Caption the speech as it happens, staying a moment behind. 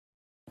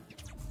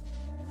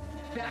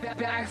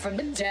Back from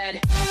the dead.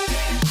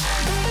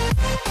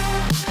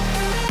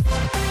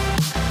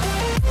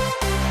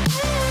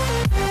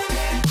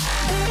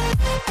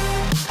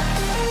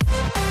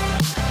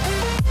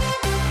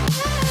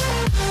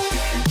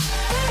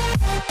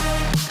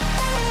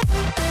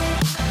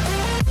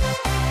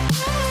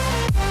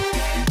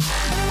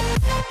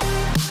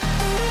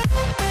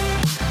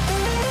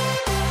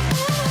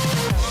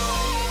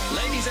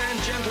 Ladies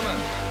and gentlemen,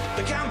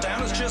 the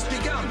countdown has just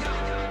begun.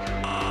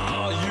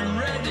 Are you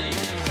ready?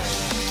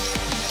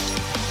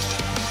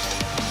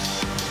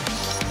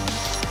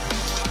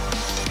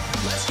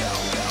 Let's go,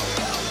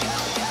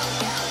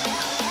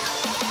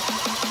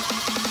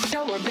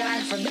 Now we're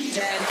back from the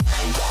dead.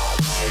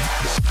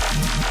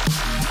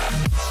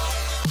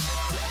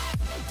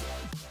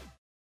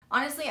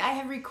 Honestly, I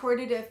have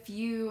recorded a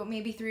few,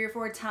 maybe 3 or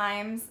 4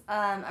 times,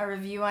 a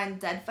review on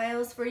Dead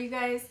Files for you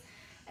guys.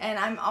 And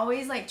I'm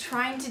always like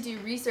trying to do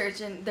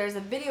research, and there's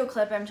a video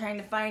clip I'm trying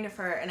to find of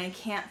her and I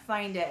can't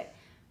find it.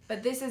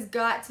 But this has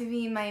got to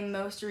be my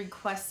most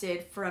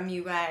requested from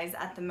you guys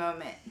at the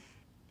moment.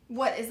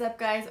 What is up,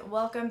 guys?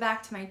 Welcome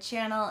back to my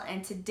channel,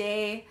 and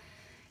today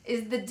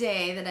is the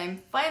day that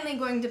I'm finally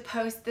going to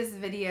post this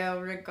video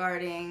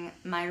regarding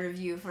my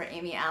review for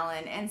Amy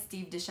Allen and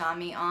Steve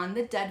Deshami on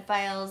The Dead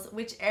Files,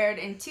 which aired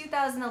in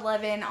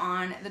 2011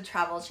 on the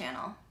Travel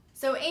Channel.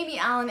 So Amy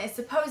Allen is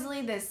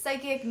supposedly this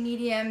psychic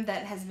medium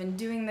that has been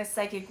doing this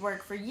psychic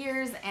work for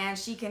years, and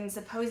she can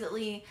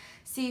supposedly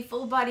see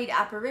full-bodied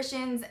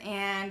apparitions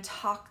and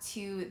talk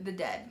to the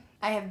dead.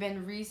 I have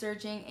been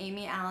researching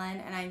Amy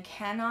Allen and I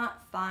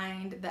cannot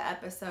find the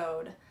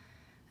episode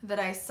that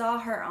I saw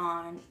her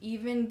on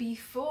even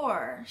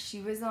before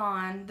she was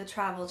on the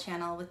Travel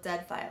Channel with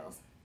Dead Files.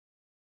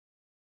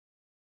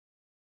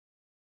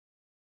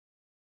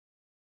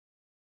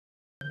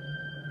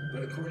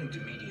 But according to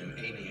medium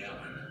Amy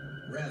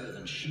Allen, rather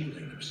than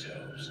shielding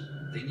themselves,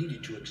 they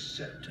needed to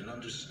accept and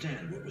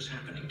understand what was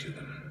happening to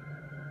them.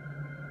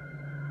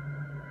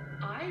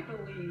 I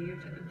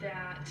believe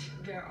that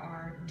there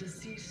are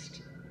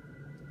deceased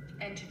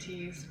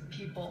entities,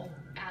 people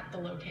at the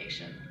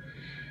location.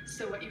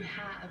 So what you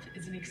have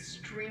is an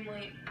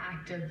extremely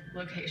active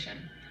location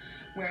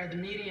where the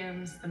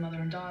mediums, the mother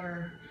and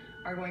daughter,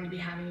 are going to be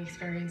having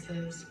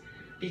experiences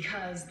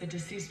because the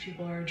deceased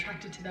people are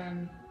attracted to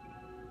them.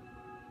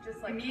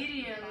 Just like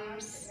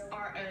mediums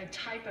are a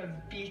type of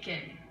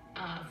beacon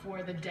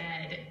for the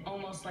dead,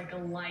 almost like a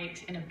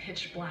light in a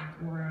pitch black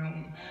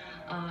room,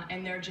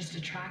 and they're just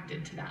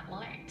attracted to that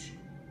light.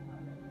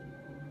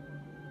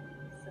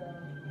 So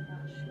I'm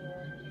not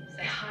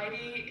sure.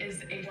 Heidi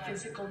is a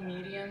physical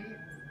medium.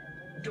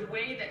 The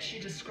way that she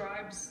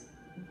describes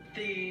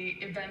the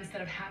events that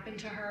have happened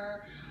to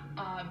her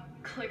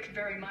click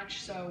very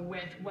much so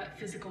with what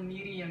physical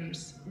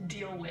mediums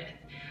deal with,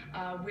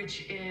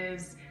 which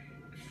is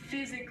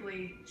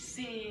physically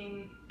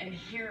seeing and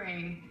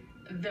hearing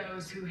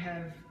those who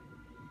have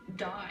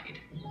died.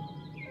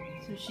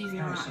 So she's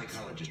not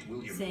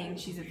saying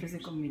she's a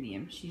physical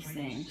medium, she's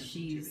saying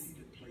she's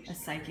a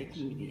psychic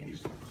medium.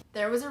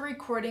 There was a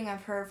recording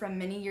of her from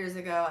many years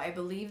ago. I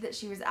believe that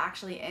she was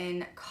actually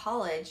in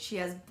college. She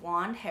has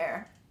blonde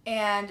hair.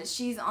 And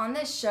she's on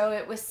this show.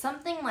 It was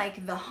something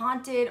like The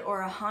Haunted or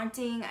A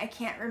Haunting. I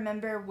can't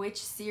remember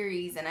which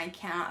series and I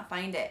cannot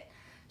find it.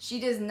 She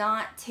does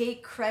not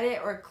take credit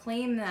or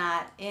claim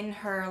that in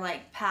her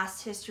like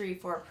past history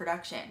for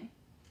production,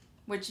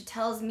 which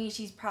tells me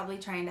she's probably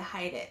trying to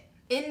hide it.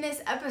 In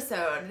this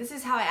episode, this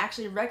is how I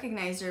actually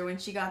recognized her when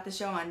she got the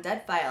show on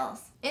Dead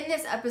Files. In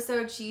this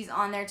episode, she's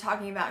on there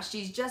talking about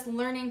she's just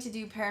learning to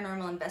do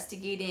paranormal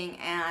investigating,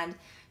 and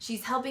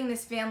she's helping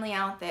this family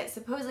out that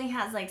supposedly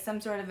has like some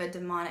sort of a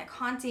demonic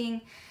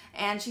haunting,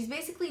 and she's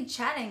basically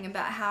chatting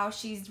about how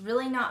she's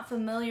really not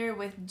familiar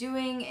with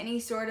doing any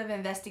sort of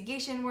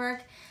investigation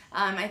work.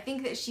 I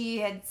think that she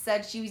had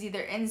said she was either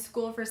in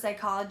school for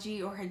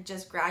psychology or had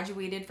just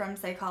graduated from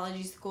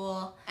psychology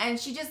school, and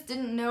she just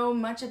didn't know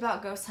much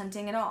about ghost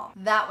hunting at all.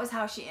 That was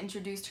how she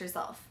introduced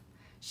herself.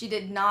 She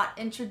did not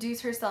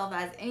introduce herself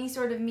as any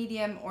sort of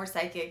medium or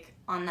psychic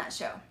on that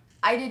show.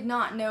 I did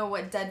not know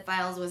what Dead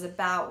Files was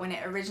about when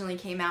it originally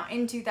came out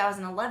in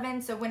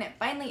 2011, so when it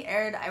finally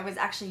aired, I was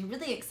actually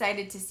really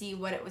excited to see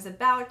what it was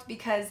about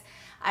because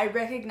I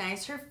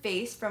recognized her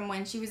face from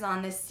when she was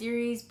on this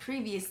series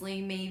previously,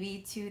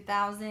 maybe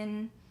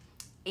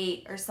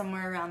 2008 or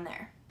somewhere around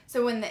there.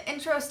 So when the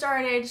intro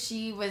started,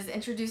 she was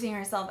introducing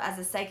herself as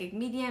a psychic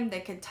medium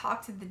that could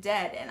talk to the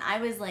dead, and I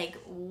was like,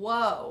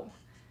 whoa,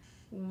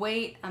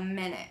 wait a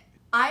minute.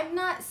 I'm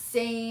not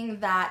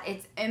saying that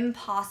it's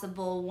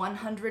impossible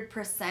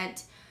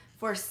 100%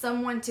 for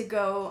someone to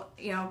go,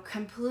 you know,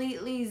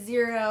 completely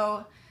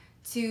zero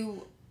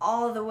to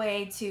all the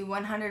way to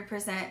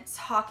 100%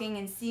 talking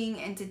and seeing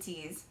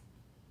entities,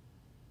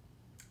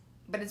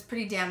 but it's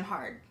pretty damn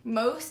hard.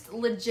 Most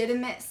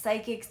legitimate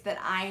psychics that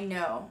I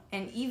know,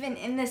 and even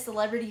in the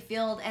celebrity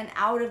field and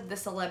out of the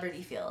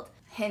celebrity field,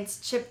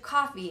 hence Chip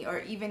Coffey or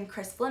even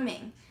Chris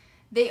Fleming,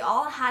 they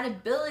all had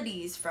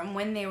abilities from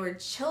when they were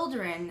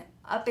children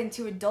up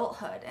into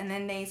adulthood, and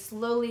then they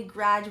slowly,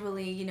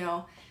 gradually, you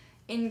know,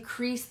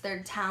 increase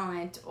their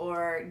talent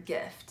or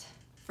gift.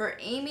 For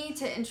Amy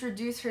to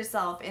introduce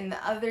herself in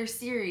the other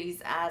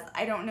series as,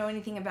 I don't know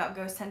anything about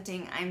ghost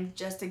hunting, I'm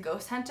just a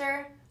ghost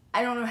hunter,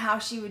 I don't know how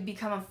she would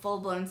become a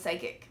full-blown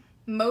psychic.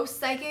 Most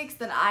psychics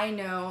that I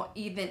know,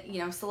 even, you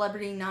know,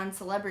 celebrity,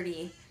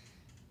 non-celebrity,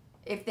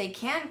 if they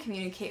can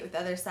communicate with the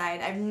other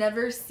side, I've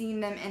never seen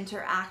them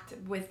interact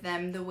with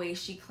them the way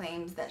she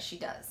claims that she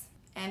does.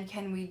 And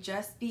can we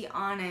just be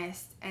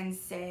honest and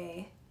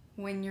say,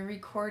 when you're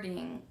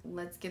recording,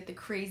 let's get the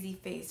crazy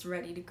face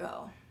ready to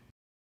go.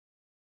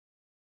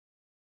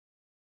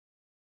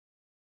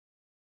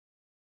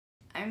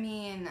 I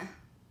mean,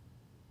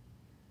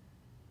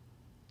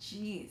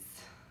 jeez.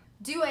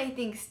 Do I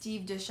think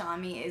Steve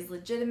Dashami is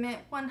legitimate?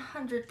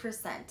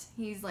 100%.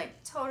 He's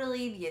like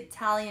totally the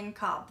Italian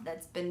cop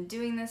that's been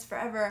doing this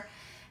forever,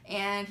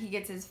 and he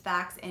gets his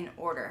facts in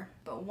order.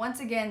 But once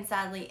again,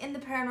 sadly, in the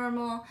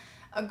paranormal,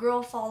 a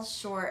girl falls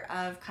short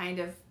of kind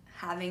of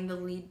having the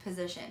lead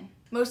position.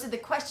 Most of the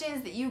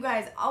questions that you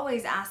guys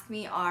always ask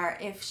me are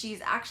if she's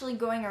actually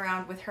going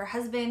around with her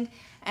husband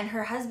and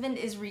her husband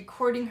is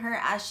recording her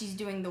as she's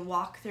doing the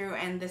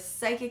walkthrough and the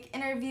psychic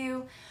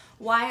interview,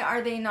 why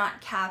are they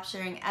not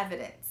capturing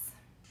evidence?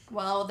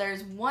 Well,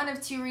 there's one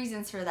of two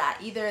reasons for that.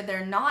 Either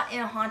they're not in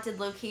a haunted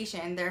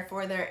location,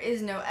 therefore there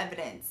is no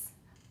evidence,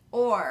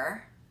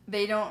 or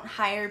they don't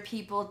hire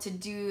people to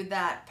do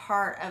that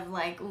part of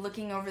like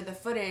looking over the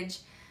footage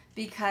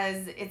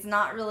because it's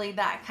not really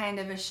that kind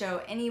of a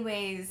show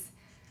anyways.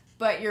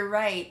 But you're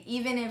right,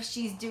 even if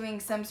she's doing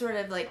some sort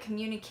of like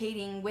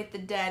communicating with the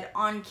dead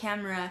on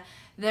camera,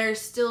 there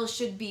still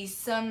should be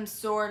some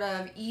sort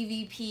of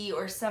EVP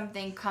or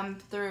something come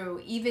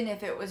through, even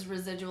if it was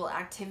residual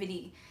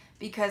activity,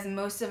 because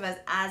most of us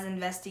as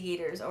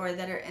investigators or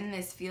that are in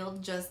this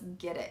field just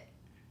get it.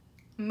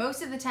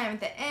 Most of the time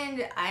at the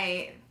end,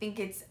 I think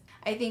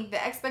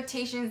the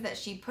expectations that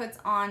she puts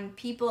on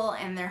people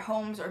and their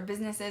homes or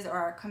businesses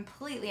are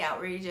completely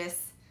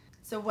outrageous.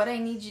 So what I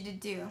need you to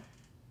do,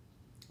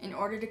 in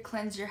order to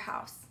cleanse your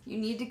house, you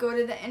need to go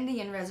to the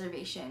Indian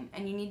reservation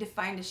and you need to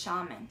find a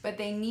shaman. But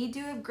they need to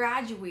have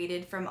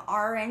graduated from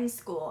RN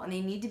school and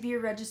they need to be a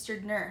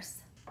registered nurse.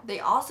 They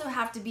also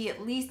have to be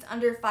at least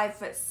under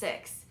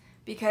 5'6",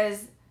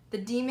 because the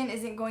demon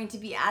isn't going to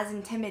be as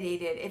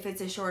intimidated if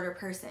it's a shorter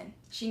person.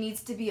 She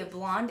needs to be a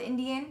blonde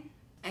Indian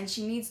and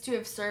she needs to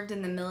have served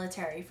in the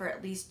military for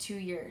at least 2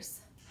 years.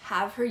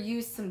 Have her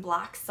use some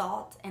black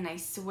salt and I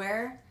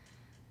swear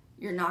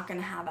you're not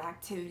gonna have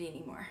activity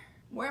anymore.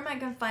 Where am I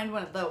gonna find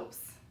one of those?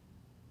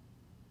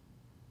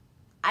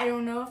 I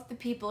don't know if the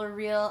people are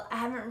real. I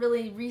haven't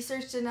really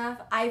researched enough.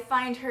 I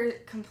find her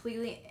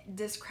completely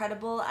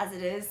discreditable as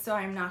it is, so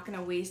I'm not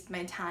gonna waste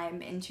my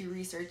time into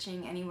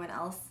researching anyone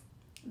else.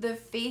 The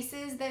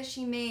faces that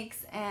she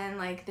makes and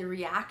like the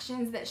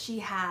reactions that she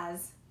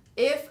has,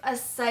 if a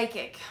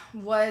psychic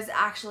was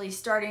actually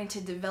starting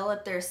to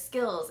develop their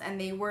skills and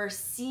they were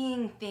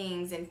seeing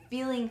things and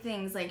feeling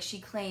things like she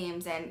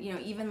claims, and you know,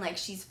 even like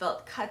she's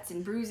felt cuts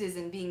and bruises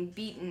and being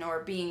beaten or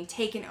being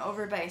taken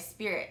over by a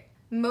spirit,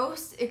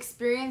 most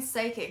experienced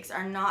psychics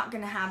are not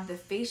going to have the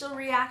facial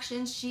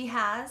reactions she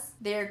has.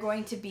 They're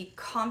going to be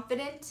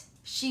confident.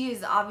 She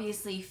is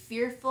obviously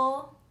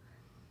fearful,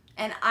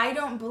 and I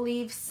don't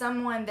believe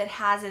someone that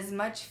has as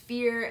much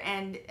fear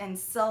and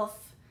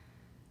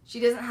she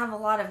doesn't have a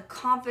lot of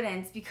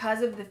confidence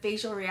because of the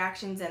facial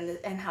reactions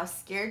and how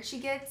scared she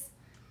gets.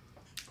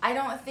 I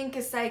don't think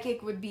a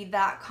psychic would be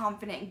that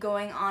confident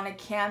going on a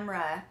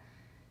camera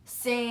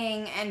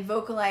saying and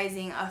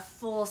vocalizing a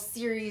full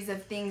series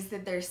of things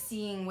that they're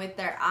seeing with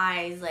their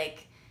eyes,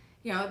 like,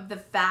 you know, the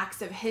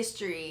facts of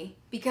history.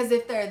 Because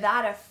if they're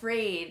that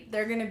afraid,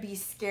 they're gonna be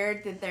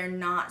scared that they're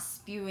not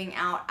spewing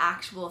out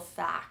actual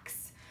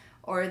facts,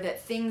 or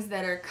that things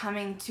that are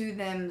coming to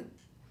them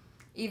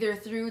either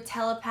through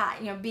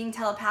being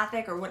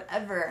telepathic or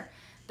whatever,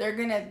 they're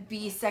gonna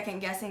be second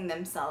guessing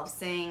themselves,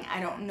 saying, I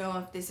don't know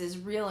if this is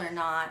real or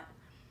not,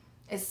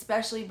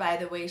 especially by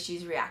the way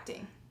she's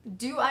reacting.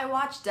 Do I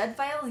watch Dead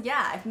Files?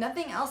 Yeah, if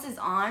nothing else is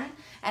on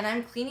and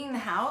I'm cleaning the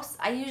house,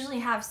 I usually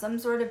have some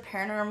sort of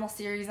paranormal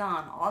series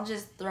on. I'll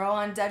just throw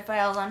on Dead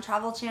Files on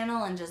Travel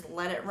Channel and just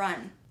let it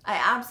run.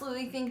 I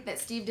absolutely think that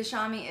Steve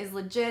Dashami is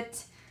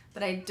legit,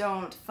 but I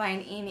don't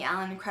find Amy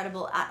Allen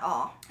credible at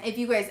all. If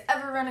you guys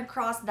ever run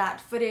across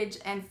that footage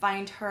and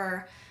find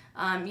her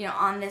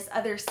on this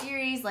other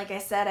series, like I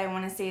said, I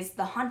want to say it's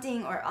The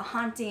Haunting or A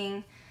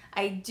Haunting.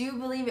 I do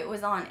believe it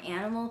was on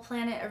Animal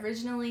Planet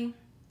originally.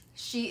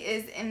 She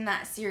is in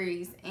that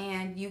series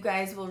and you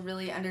guys will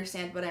really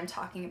understand what I'm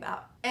talking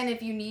about. And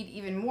if you need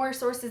even more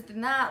sources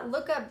than that,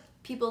 look up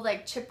people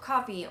like Chip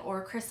Coffey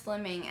or Chris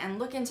Fleming and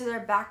look into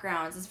their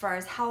backgrounds as far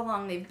as how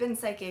long they've been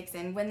psychics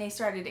and when they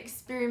started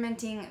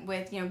experimenting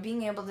with,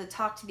 being able to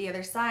talk to the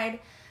other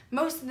side.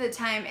 Most of the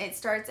time it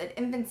starts at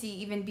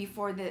infancy, even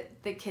before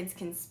the kids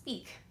can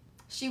speak.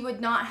 She would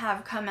not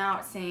have come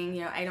out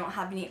saying, I don't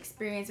have any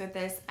experience with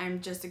this,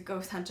 I'm just a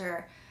ghost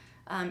hunter,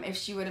 if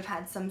she would have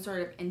had some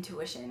sort of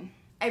intuition.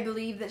 I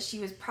believe that she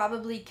was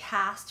probably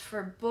cast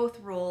for both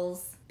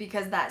roles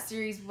because that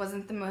series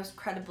wasn't the most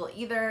credible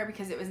either,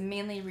 because it was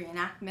mainly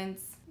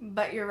reenactments.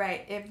 But you're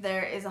right, if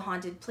there is a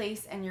haunted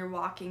place and you're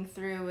walking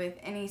through with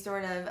any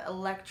sort of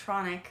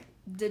electronic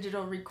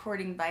digital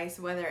recording device,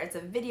 whether it's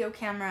a video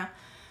camera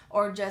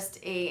or just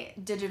a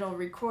digital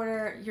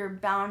recorder, you're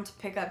bound to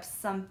pick up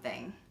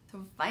something.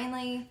 So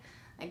finally,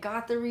 I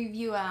got the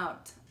review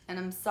out, and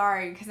I'm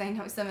sorry because I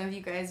know some of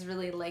you guys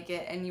really like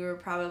it and you were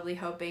probably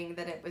hoping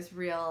that it was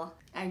real.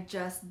 I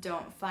just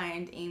don't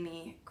find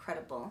Amy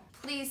credible.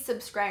 Please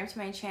subscribe to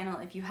my channel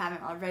if you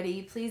haven't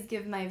already. Please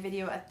give my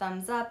video a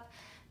thumbs up.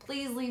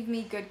 Please leave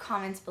me good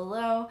comments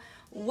below.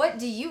 What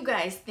do you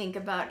guys think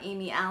about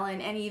Amy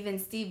Allen, and even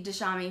Steve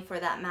Buscemi for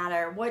that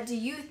matter? What do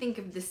you think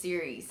of the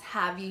series?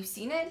 Have you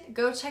seen it?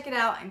 Go check it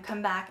out and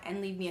come back and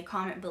leave me a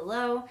comment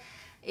below.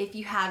 If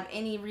you have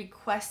any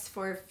requests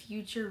for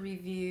future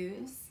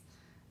reviews,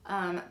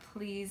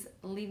 please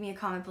leave me a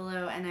comment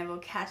below, and I will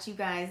catch you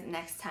guys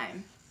next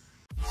time.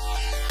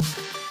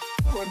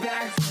 We're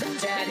back from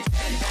the dead.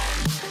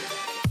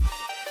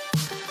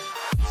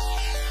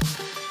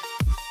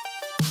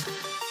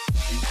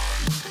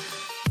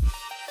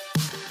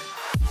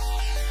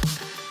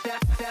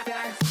 Back from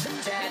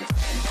the dead.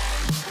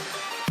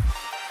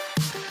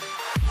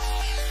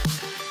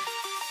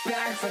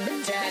 Back from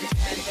the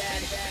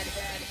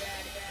dead.